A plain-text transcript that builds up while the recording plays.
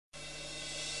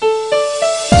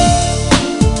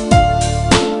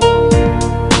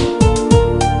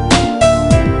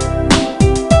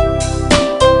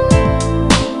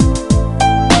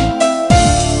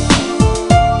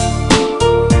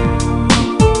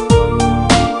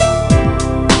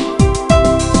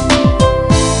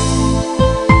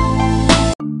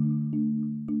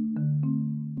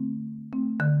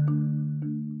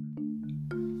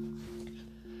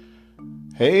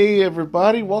Hey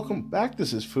everybody, welcome back.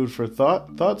 This is Food for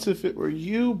Thought, Thoughts If It Were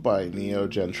You by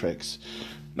Neogentrix.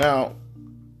 Now,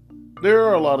 there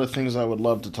are a lot of things I would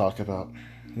love to talk about.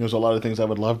 There's a lot of things I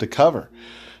would love to cover.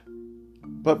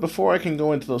 But before I can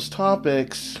go into those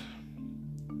topics,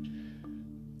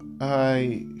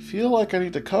 I feel like I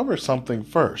need to cover something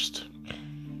first.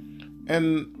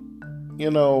 And,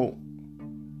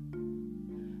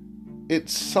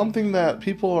 it's something that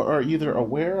people are either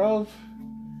aware of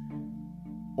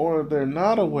or they're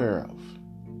not aware of.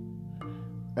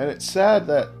 And it's sad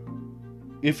that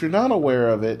if you're not aware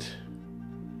of it,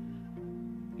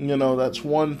 that's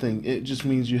one thing. It just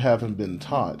means you haven't been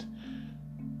taught.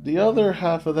 The other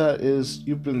half of that is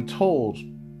you've been told,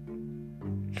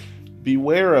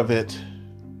 beware of it,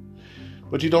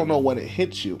 but you don't know when it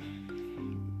hits you.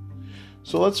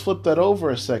 So let's flip that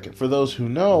over a second for those who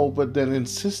know, but then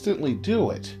insistently do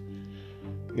it.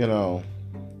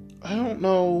 I don't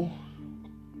know.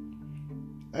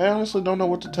 I honestly don't know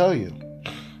what to tell you.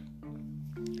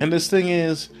 And this thing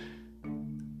is,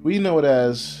 we know it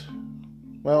as,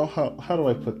 well, how do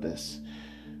I put this?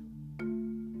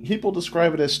 People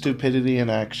describe it as stupidity in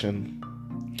action.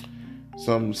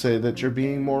 Some say that you're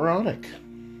being moronic.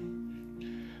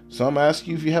 Some ask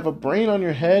you if you have a brain on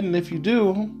your head, and if you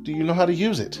do you know how to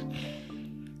use it?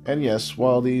 And yes,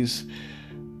 while these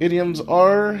idioms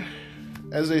are,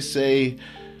 as they say,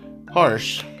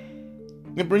 harsh,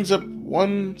 it brings up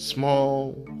one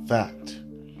small fact.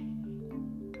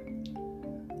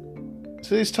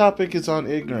 Today's topic is on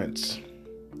ignorance.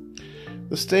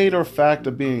 The state or fact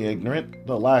of being ignorant,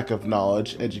 the lack of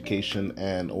knowledge, education,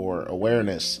 and or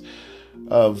awareness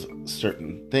of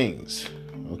certain things.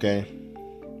 Okay?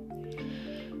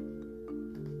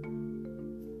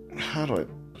 How do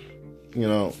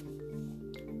I...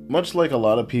 much like a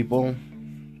lot of people,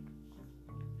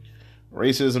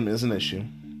 racism is an issue.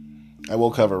 I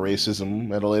will cover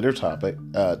racism at a later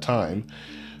time.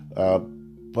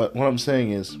 But what I'm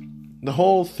saying is, the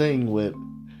whole thing with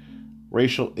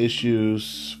racial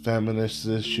issues, feminist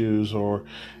issues, or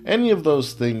any of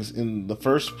those things in the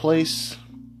first place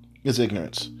is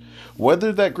ignorance.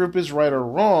 Whether that group is right or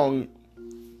wrong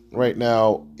right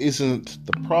now isn't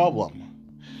the problem.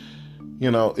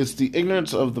 It's the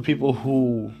ignorance of the people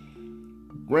who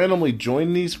randomly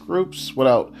join these groups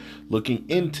without looking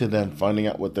into them, finding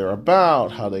out what they're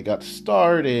about, how they got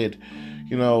started.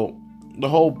 The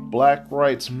whole Black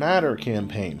Lives Matter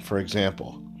campaign, for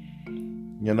example.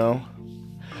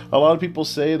 A lot of people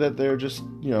say that they're just,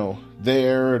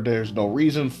 there's no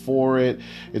reason for it.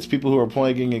 It's people who are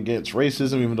playing against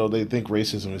racism, even though they think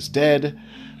racism is dead.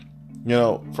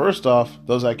 First off,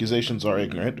 those accusations are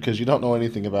ignorant because you don't know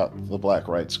anything about the Black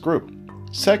rights group.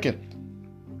 Second,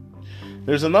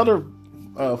 there's another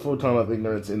photon of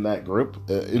ignorance in that group,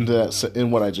 in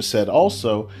what I just said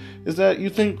also, is that you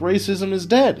think racism is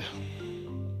dead.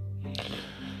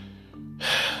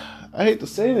 I hate to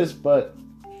say this, but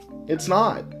it's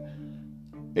not.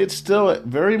 It's still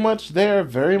very much there,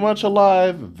 very much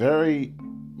alive, very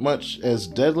much as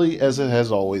deadly as it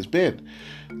has always been.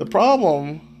 The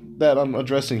problem that I'm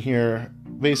addressing here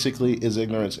basically is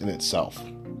ignorance in itself.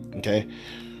 Okay?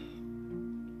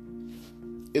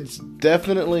 It's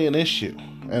definitely an issue.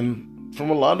 And from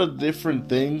a lot of different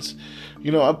things,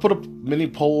 I put up many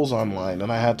polls online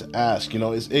and I had to ask,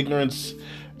 is ignorance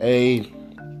a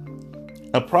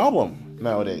problem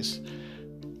nowadays?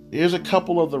 Here's a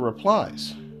couple of the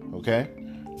replies, okay?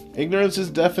 Ignorance is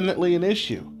definitely an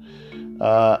issue.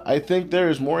 I think there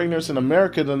is more ignorance in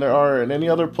America than there are in any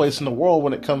other place in the world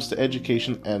when it comes to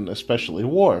education and especially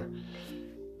war.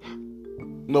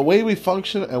 The way we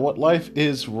function and what life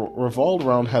is revolved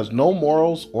around has no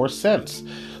morals or sense.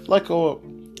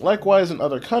 Likewise in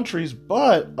other countries,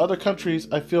 but other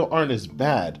countries I feel aren't as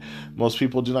bad. Most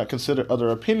people do not consider other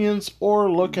opinions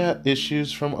or look at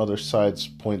issues from other sides'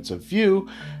 points of view,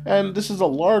 and this is a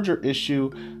larger issue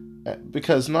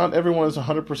because not everyone is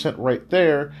 100% right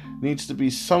there. Needs to be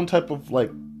some type of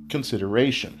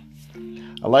consideration.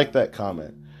 I like that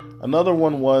comment. Another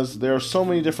one was, there are so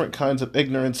many different kinds of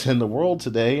ignorance in the world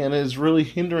today, and it is really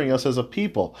hindering us as a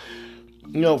people.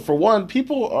 For one,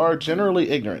 people are generally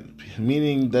ignorant,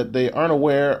 meaning that they aren't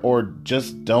aware or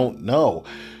just don't know.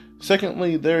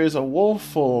 Secondly, there is a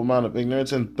woeful amount of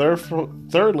ignorance. And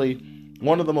thirdly,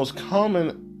 one of the most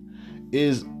common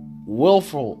is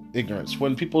willful ignorance,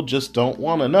 when people just don't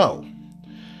want to know.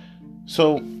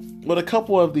 So, with a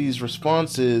couple of these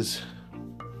responses,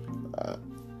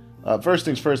 first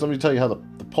things first, let me tell you how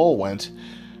the poll went.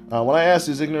 When I asked,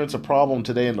 is ignorance a problem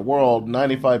today in the world,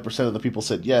 95% of the people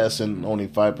said yes, and only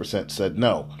 5% said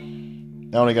no.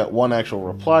 I only got one actual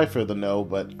reply for the no,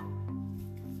 but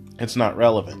it's not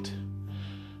relevant.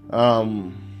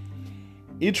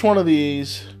 Each one of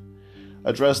these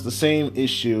address the same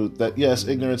issue that, yes,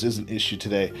 ignorance is an issue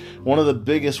today. One of the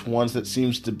biggest ones that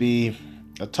seems to be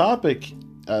a topic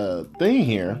thing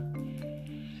here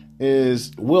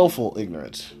is willful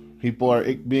ignorance. People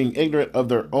are being ignorant of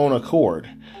their own accord.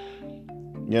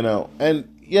 And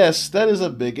yes, that is a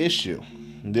big issue.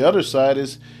 The other side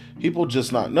is people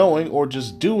just not knowing or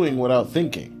just doing without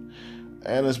thinking.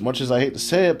 And as much as I hate to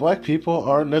say it, black people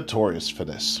are notorious for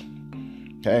this.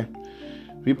 Okay?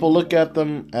 People look at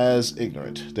them as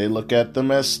ignorant. They look at them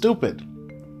as stupid.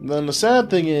 Then the sad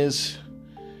thing is,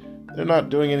 they're not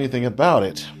doing anything about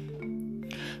it.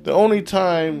 The only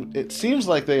time it seems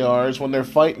like they are is when they're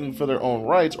fighting for their own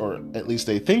rights, or at least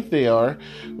they think they are,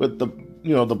 with the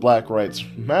Black Rights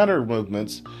Matter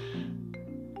movements.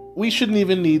 We shouldn't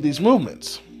even need these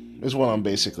movements, is what I'm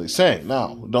basically saying.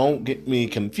 Now, don't get me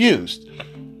confused.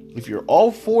 If you're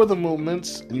all for the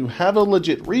movements and you have a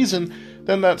legit reason,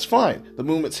 then that's fine. The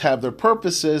movements have their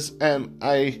purposes, and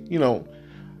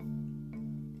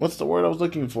what's the word I was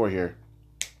looking for here?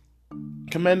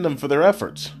 Commend them for their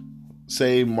efforts.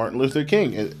 Say Martin Luther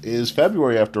King. It is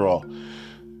February after all.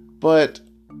 But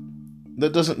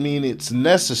that doesn't mean it's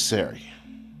necessary.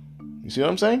 You see what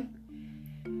I'm saying?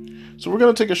 So we're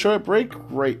going to take a short break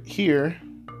right here,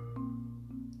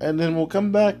 and then we'll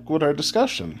come back with our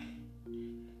discussion.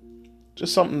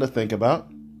 Just something to think about.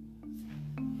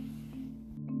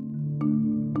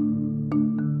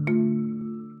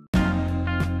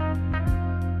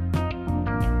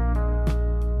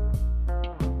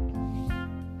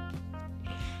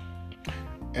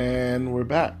 And we're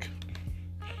back.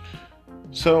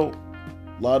 So,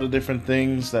 a lot of different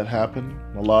things that happen,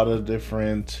 a lot of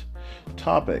different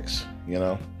topics,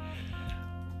 A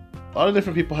lot of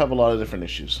different people have a lot of different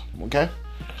issues, okay?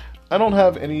 I don't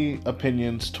have any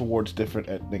opinions towards different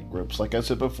ethnic groups, like I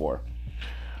said before.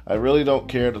 I really don't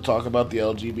care to talk about the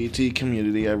LGBT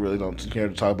community. I really don't care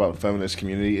to talk about the feminist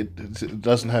community. It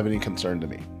doesn't have any concern to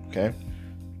me, okay?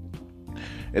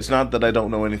 It's not that I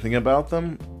don't know anything about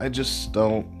them. I just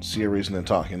don't see a reason in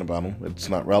talking about them. It's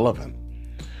not relevant.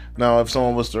 Now, if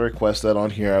someone was to request that on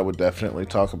here, I would definitely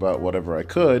talk about whatever I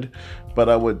could, but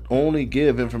I would only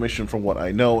give information from what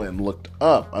I know and looked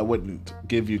up. I wouldn't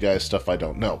give you guys stuff I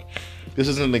don't know. This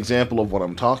is an example of what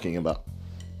I'm talking about.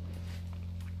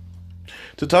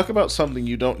 To talk about something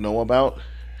you don't know about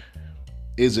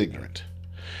is ignorant.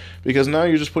 Because now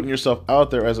you're just putting yourself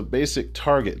out there as a basic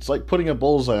target. It's like putting a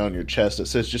bullseye on your chest that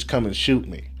says, just come and shoot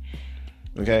me.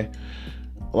 Okay?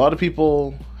 A lot of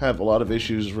people have a lot of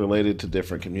issues related to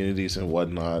different communities and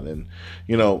whatnot. And,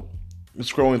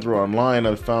 scrolling through online,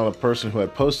 I found a person who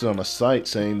had posted on a site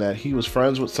saying that he was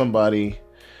friends with somebody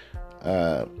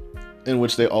in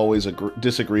which they always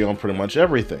disagree on pretty much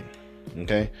everything.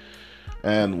 Okay?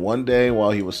 And one day,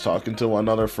 while he was talking to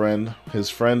another friend,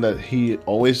 his friend that he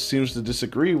always seems to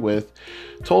disagree with,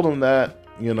 told him that,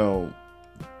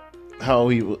 how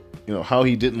he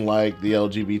didn't like the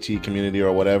LGBT community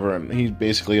or whatever, and he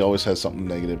basically always has something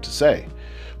negative to say.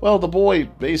 Well, the boy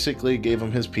basically gave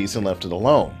him his piece and left it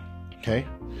alone. Okay?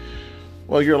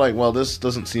 Well, you're like, well, this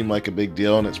doesn't seem like a big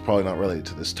deal, and it's probably not related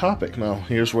to this topic. Now,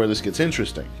 here's where this gets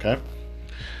interesting, okay?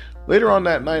 Later on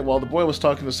that night, while the boy was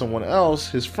talking to someone else,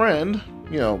 his friend,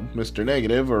 Mr.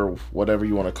 Negative, or whatever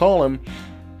you want to call him,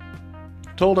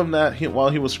 told him that while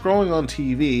he was scrolling on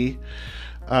TV,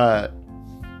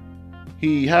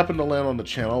 he happened to land on the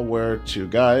channel where two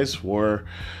guys were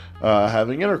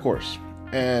having intercourse,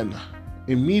 and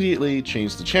immediately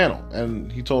changed the channel.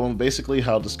 And he told him basically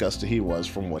how disgusted he was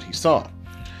from what he saw.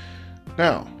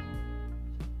 Now,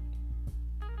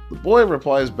 the boy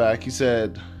replies back, he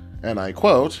said, and I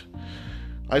quote,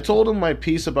 "I told him my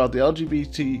piece about the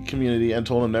LGBT community and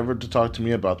told him never to talk to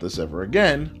me about this ever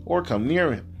again or come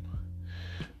near him."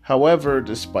 However,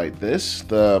 despite this,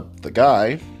 the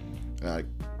guy,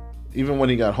 even when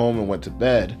he got home and went to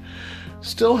bed,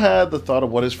 still had the thought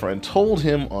of what his friend told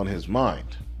him on his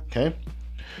mind. Okay?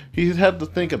 He had to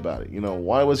think about it.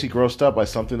 Why was he grossed out by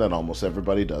something that almost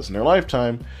everybody does in their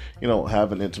lifetime?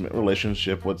 Have an intimate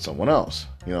relationship with someone else.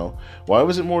 Why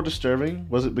was it more disturbing?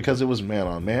 Was it because it was man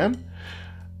on man?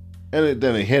 And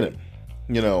then it hit him.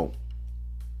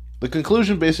 The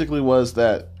conclusion basically was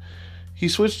that he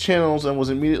switched channels and was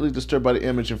immediately disturbed by the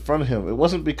image in front of him. It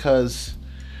wasn't because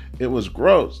it was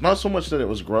gross. Not so much that it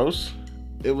was gross.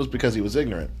 It was because he was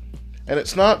ignorant. And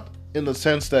it's not in the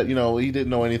sense that, he didn't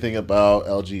know anything about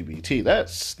LGBT.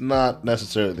 That's not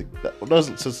necessarily, that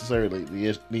doesn't necessarily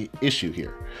the issue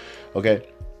here. Okay?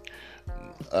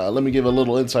 Let me give a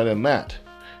little insight on that.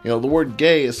 The word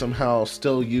gay is somehow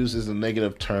still used as a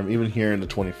negative term, even here in the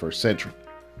 21st century.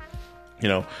 You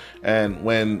know, and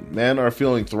when men are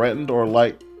feeling threatened or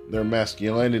like their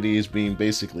masculinity is being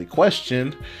basically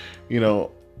questioned, you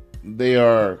know, they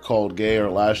are called gay or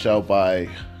lashed out by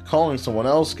calling someone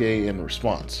else gay in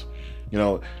response. You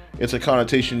know, it's a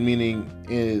connotation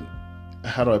meaning,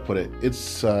 how do I put it?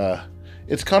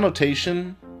 Its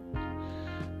connotation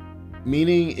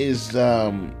meaning is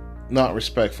not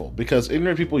respectful, because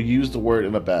ignorant people use the word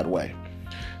in a bad way.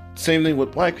 Same thing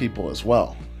with black people as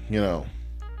well, you know.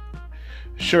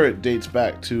 Sure, it dates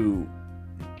back to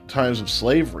times of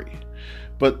slavery,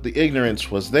 but the ignorance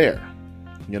was there,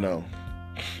 you know.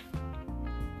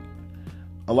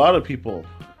 A lot of people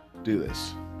do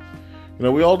this. You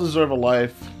know, we all deserve a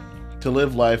life, to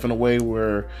live life in a way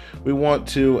where we want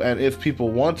to, and if people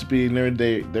want to be ignorant,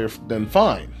 they're then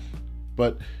fine.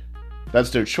 But that's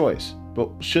their choice. But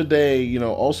should they, you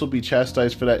know, also be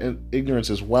chastised for that ignorance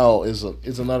as well is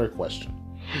another question.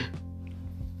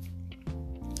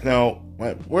 Now,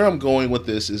 where I'm going with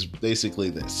this is basically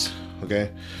this,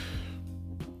 okay?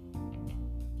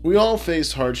 We all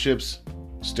face hardships,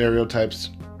 stereotypes,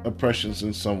 oppressions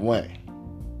in some way.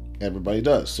 Everybody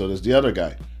does. So does the other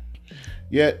guy.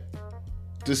 Yet,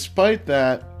 despite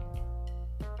that,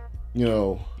 you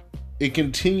know, it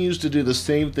continues to do the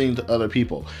same thing to other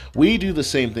people. We do the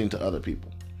same thing to other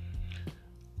people.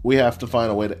 We have to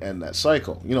find a way to end that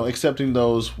cycle. You know, accepting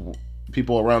those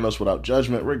people around us without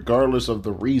judgment, regardless of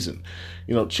the reason.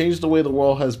 You know, change the way the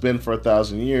world has been for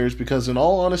 1,000 years, because in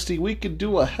all honesty, we could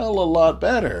do a hell of a lot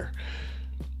better.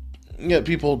 Yet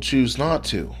people choose not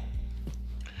to.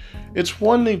 It's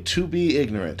one thing to be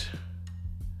ignorant,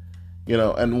 you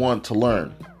know, and want to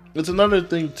learn. It's another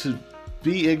thing to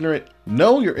be ignorant,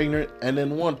 know you're ignorant, and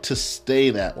then want to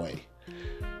stay that way.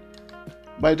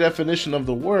 By definition of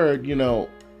the word, you know,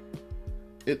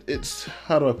 it's,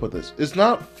 how do I put this? It's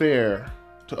not fair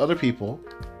to other people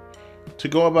to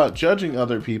go about judging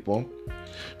other people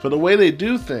for the way they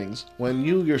do things when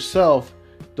you yourself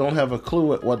don't have a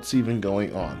clue at what's even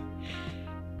going on.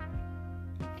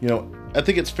 You know, I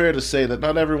think it's fair to say that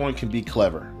not everyone can be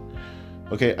clever.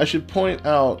 Okay, I should point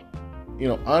out, you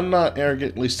know, I'm not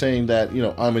arrogantly saying that, you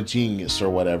know, I'm a genius or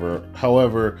whatever.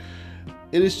 However,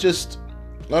 it is just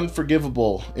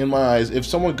unforgivable in my eyes if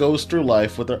someone goes through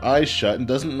life with their eyes shut and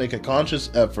doesn't make a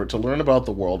conscious effort to learn about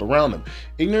the world around them.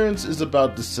 Ignorance is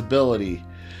about disability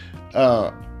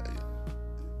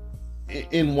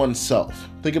in oneself.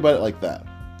 Think about it like that.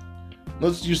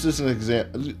 Let's use this as an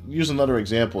example. Use another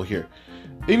example here.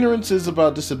 Ignorance is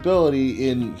about disability,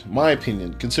 in my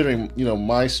opinion, considering, you know,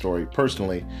 my story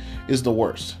personally, is the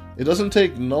worst. It doesn't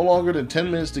take no longer than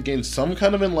 10 minutes to gain some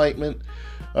kind of enlightenment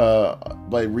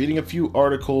by reading a few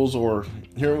articles or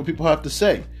hearing what people have to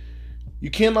say. You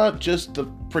cannot just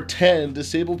pretend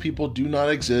disabled people do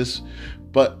not exist,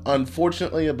 but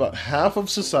unfortunately about half of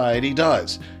society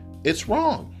does. It's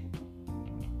wrong.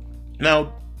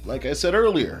 Now, like I said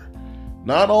earlier,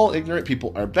 not all ignorant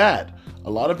people are bad. A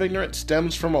lot of ignorance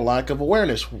stems from a lack of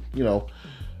awareness. You know,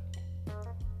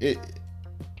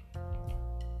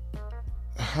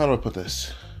 how do I put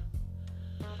this?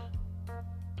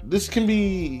 This can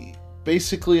be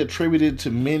basically attributed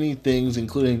to many things,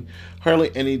 including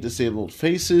hardly any disabled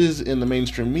faces in the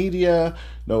mainstream media,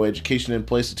 no education in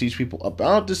place to teach people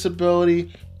about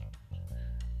disability.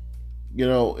 You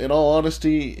know, in all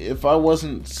honesty, if I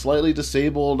wasn't slightly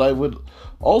disabled, I would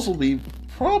also be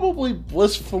probably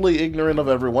blissfully ignorant of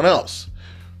everyone else.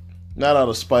 Not out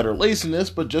of spite or laziness,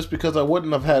 but just because I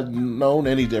wouldn't have had known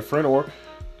any different, or,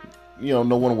 you know,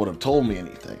 no one would have told me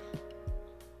anything.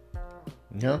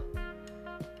 Yeah?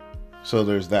 So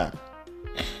there's that.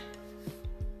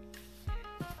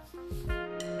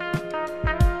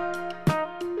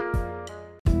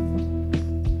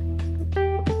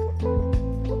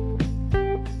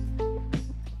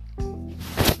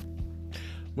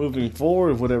 Moving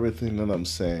forward with everything that I'm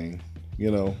saying,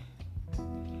 you know,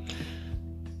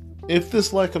 if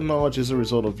this lack of knowledge is a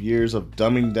result of years of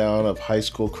dumbing down of high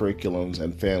school curriculums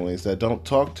and families that don't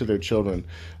talk to their children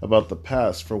about the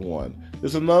past, for one,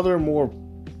 there's another more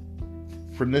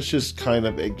pernicious kind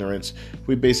of ignorance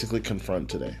we basically confront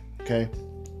today, okay?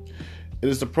 It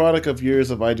is the product of years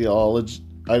of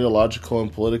ideological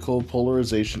and political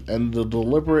polarization and the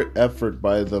deliberate effort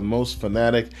by the most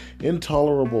fanatic,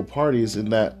 intolerable parties in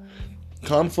that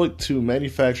conflict to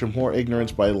manufacture more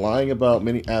ignorance by lying about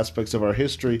many aspects of our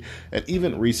history and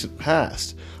even recent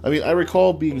past. I mean, I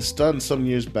recall being stunned some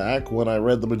years back when I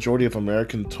read the majority of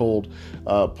Americans told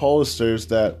pollsters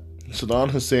that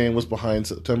Saddam Hussein was behind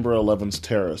September 11th's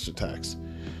terrorist attacks.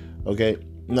 Okay,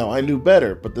 now I knew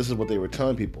better, but this is what they were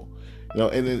telling people. You know,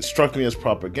 and it struck me as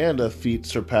propaganda, feat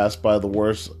surpassed by the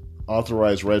worst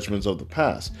authorized regimens of the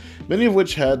past, many of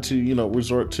which had to,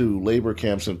 resort to labor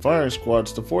camps and firing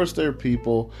squads to force their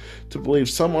people to believe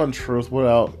some untruth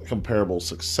without comparable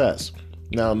success.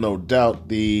 Now, no doubt,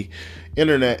 the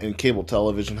internet and cable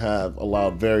television have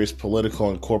allowed various political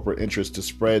and corporate interests to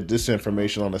spread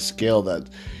disinformation on a scale that,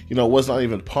 was not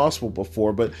even possible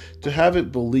before, but to have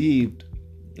it believed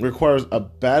requires a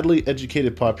badly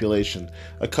educated population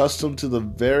accustomed to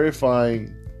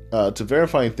verifying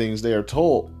things they are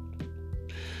told.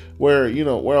 Where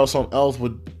else on earth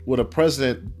would a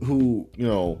president who,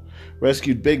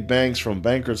 rescued big banks from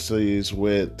bankruptcies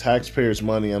with taxpayers'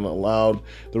 money and allowed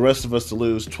the rest of us to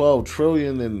lose $12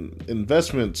 trillion in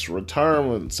investments,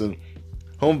 retirements, and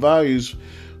home values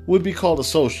would be called a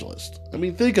socialist? I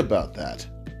mean, think about that.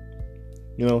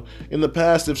 In the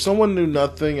past, if someone knew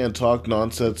nothing and talked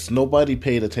nonsense, nobody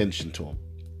paid attention to him.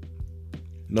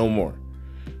 No more.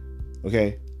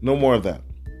 Okay? No more of that.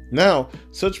 Now,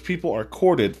 such people are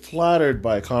courted, flattered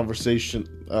by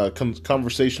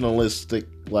conversationalistic,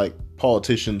 like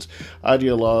politicians,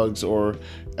 ideologues, or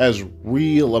as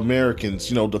real Americans,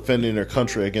 defending their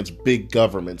country against big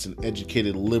governments and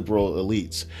educated liberal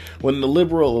elites. When the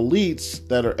liberal elites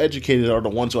that are educated are the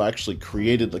ones who actually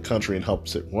created the country and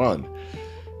helps it run.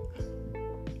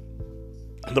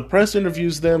 The press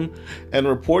interviews them and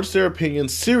reports their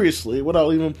opinions seriously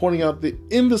without even pointing out the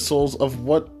imbeciles of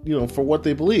for what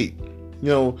they believe.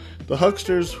 The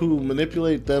hucksters who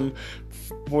manipulate them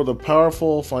for the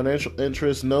powerful financial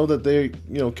interests know that they,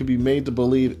 can be made to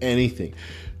believe anything.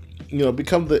 To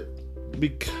the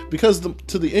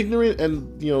ignorant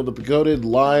and, the bigoted,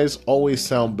 lies always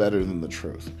sound better than the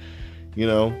truth.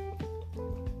 A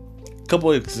couple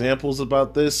of examples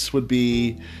about this would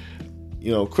be,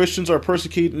 Christians are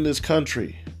persecuted in this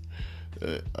country.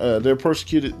 They're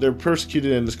persecuted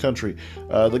in this country.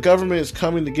 The government is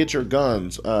coming to get your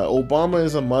guns. Obama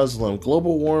is a Muslim.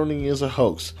 Global warming is a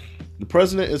hoax. The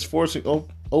president is forcing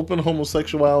open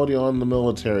homosexuality on the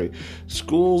military.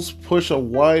 Schools push a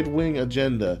wide-wing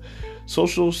agenda.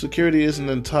 Social Security is an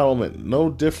entitlement, no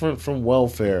different from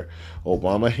welfare.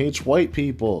 Obama hates white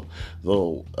people. The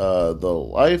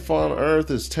life on Earth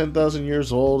is 10,000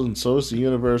 years old, and so is the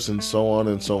universe, and so on,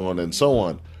 and so on, and so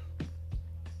on.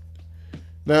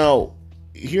 Now,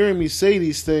 hearing me say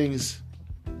these things,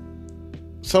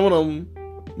 some of them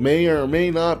may or may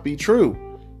not be true.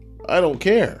 I don't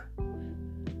care.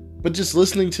 But just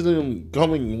listening to them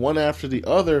coming one after the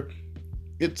other,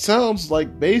 it sounds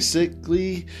like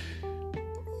basically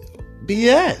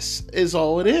BS is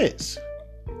all it is.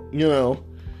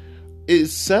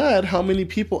 It's sad how many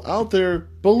people out there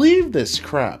believe this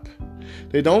crap.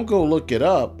 They don't go look it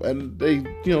up, and they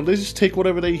just take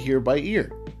whatever they hear by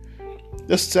ear.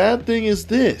 The sad thing is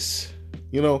this,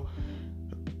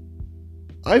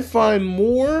 I find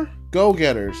more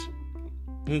go-getters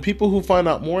and people who find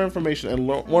out more information and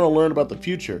want to learn about the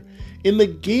future in the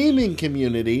gaming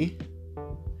community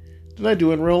than I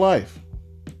do in real life.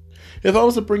 If I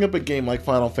was to bring up a game like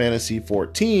Final Fantasy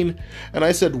XIV, and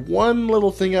I said one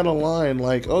little thing out of line,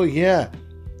 like, oh yeah,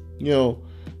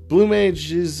 Blue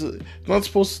Mage is not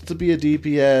supposed to be a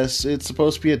DPS, it's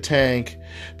supposed to be a tank,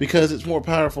 because it's more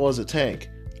powerful as a tank,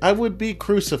 I would be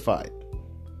crucified.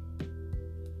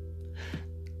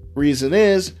 Reason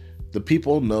is, the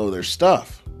people know their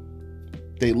stuff.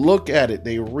 They look at it,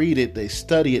 they read it, they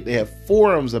study it, they have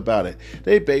forums about it,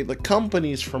 they beg the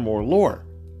companies for more lore.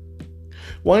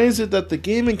 Why is it that the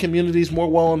gaming community is more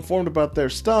well informed about their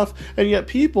stuff, and yet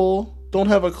people don't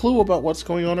have a clue about what's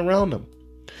going on around them?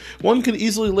 One could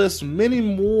easily list many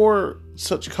more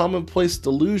such commonplace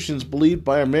delusions believed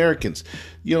by Americans.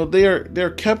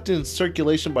 They're kept in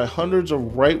circulation by hundreds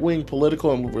of right-wing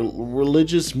political and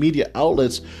religious media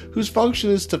outlets whose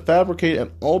function is to fabricate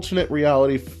an alternate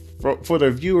reality for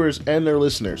their viewers and their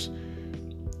listeners.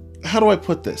 How do I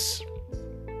put this?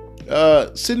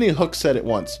 Sidney Hook said it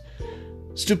once.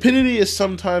 Stupidity is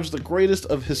sometimes the greatest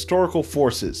of historical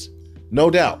forces. No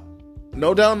doubt.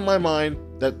 No doubt in my mind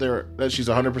that she's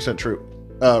 100% true,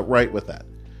 right with that.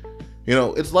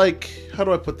 It's like, how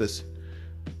do I put this?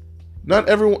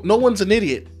 No one's an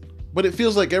idiot, but it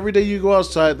feels like every day you go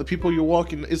outside, the people you're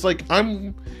walking, it's like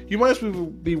you might as well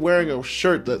be wearing a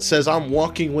shirt that says I'm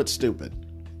walking with stupid.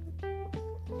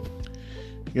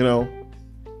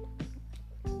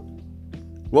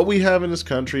 What we have in this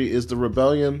country is the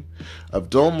rebellion of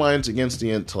dull minds against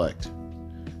the intellect.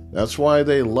 That's why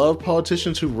they love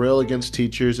politicians who rail against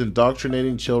teachers,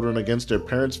 indoctrinating children against their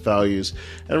parents' values,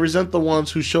 and resent the ones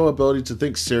who show ability to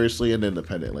think seriously and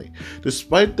independently.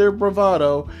 Despite their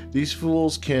bravado, these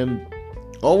fools can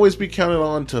always be counted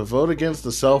on to vote against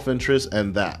the self-interest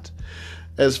and that.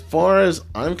 as far as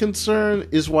I'm concerned,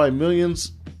 is why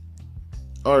millions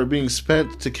are being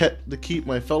spent to keep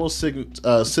my fellow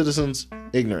citizens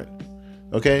ignorant.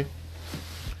 Okay?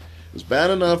 It was bad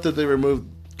enough that they removed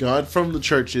God from the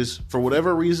churches. For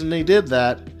whatever reason they did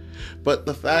that. But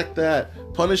the fact that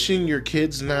punishing your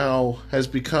kids now has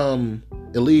become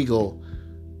illegal,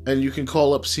 and you can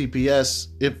call up CPS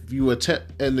if you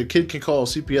attempt, and the kid can call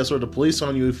CPS or the police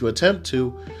on you if you attempt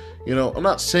to. I'm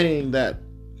not saying that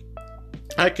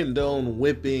I condone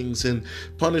whippings and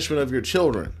punishment of your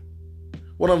children.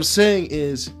 What I'm saying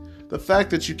is the fact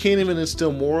that you can't even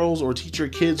instill morals or teach your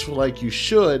kids like you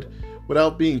should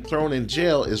without being thrown in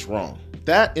jail is wrong.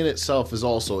 That in itself is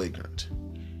also ignorant.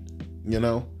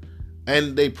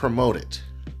 And they promote it.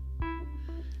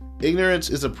 Ignorance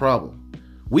is a problem.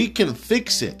 We can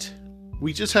fix it.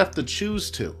 We just have to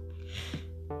choose to.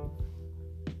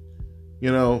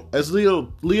 As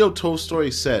Leo Tolstoy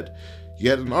said,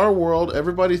 yet in our world,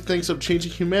 everybody thinks of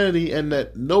changing humanity and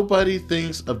that nobody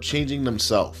thinks of changing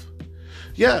themselves.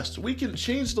 Yes, we can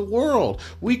change the world.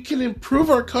 We can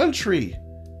improve our country.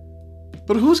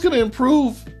 But who's going to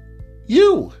improve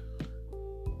you?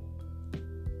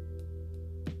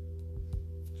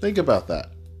 Think about that.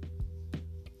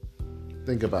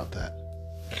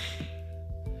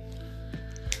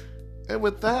 And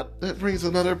with that brings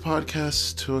another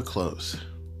podcast to a close.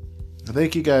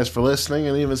 Thank you guys for listening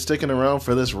and even sticking around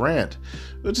for this rant,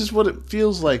 which is what it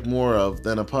feels like more of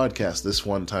than a podcast this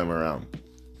one time around.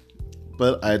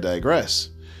 But I digress.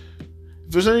 If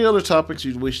there's any other topics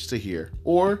you'd wish to hear,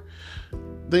 or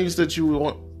things that you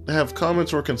want to have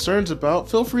comments or concerns about,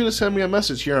 feel free to send me a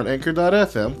message here on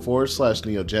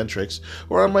anchor.fm/neogentrix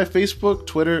or on my Facebook,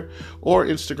 Twitter, or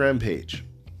Instagram page.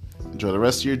 Enjoy the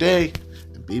rest of your day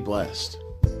and be blessed.